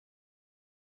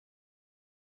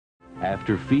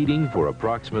After feeding for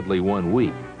approximately 1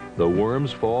 week, the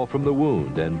worms fall from the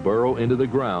wound and burrow into the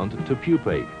ground to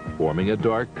pupate, forming a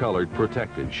dark-colored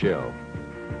protected shell.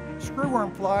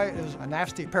 Screwworm fly is a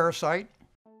nasty parasite.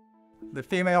 The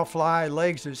female fly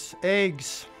lays its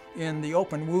eggs in the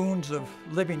open wounds of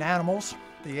living animals.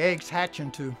 The eggs hatch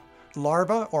into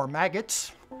larvae or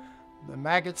maggots. The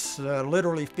maggots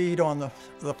literally feed on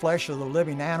the flesh of the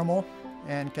living animal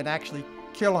and can actually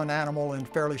kill an animal in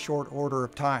fairly short order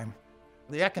of time.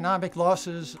 The economic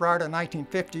losses prior to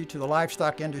 1950 to the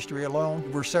livestock industry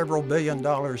alone were several $billion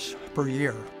per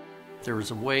year. There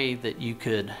was a way that you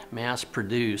could mass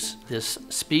produce this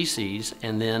species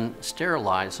and then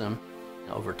sterilize them.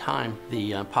 Over time,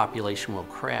 the population will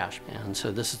crash, and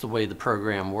so this is the way the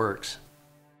program works.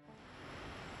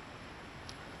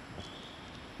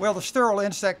 Well, the sterile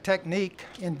insect technique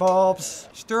involves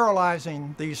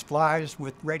sterilizing these flies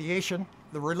with radiation.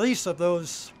 The release of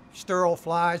those sterile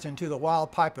flies into the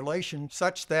wild population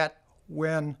such that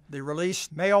when the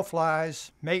released male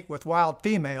flies mate with wild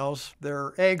females,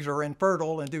 their eggs are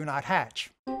infertile and do not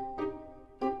hatch.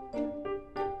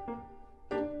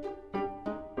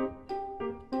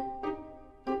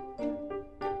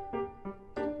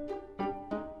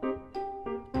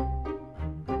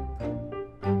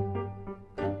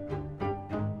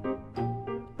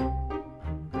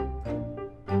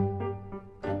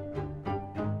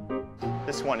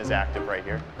 This one is active right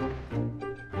here.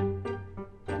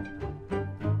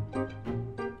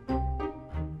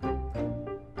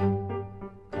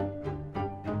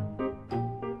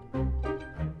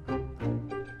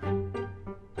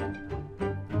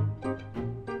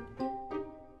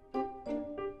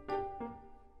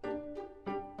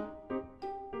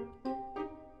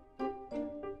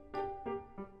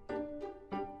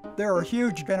 There are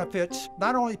huge benefits,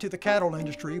 not only to the cattle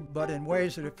industry, but in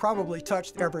ways that have probably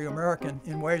touched every American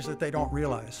in ways that they don't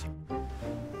realize.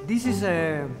 This is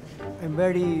a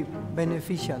very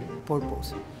beneficial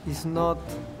purpose. It's not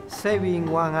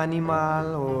saving one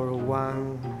animal or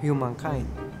one humankind.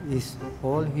 It's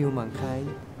all humankind,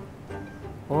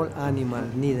 all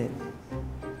animals needed.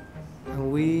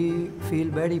 And we feel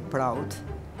very proud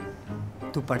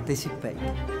to participate.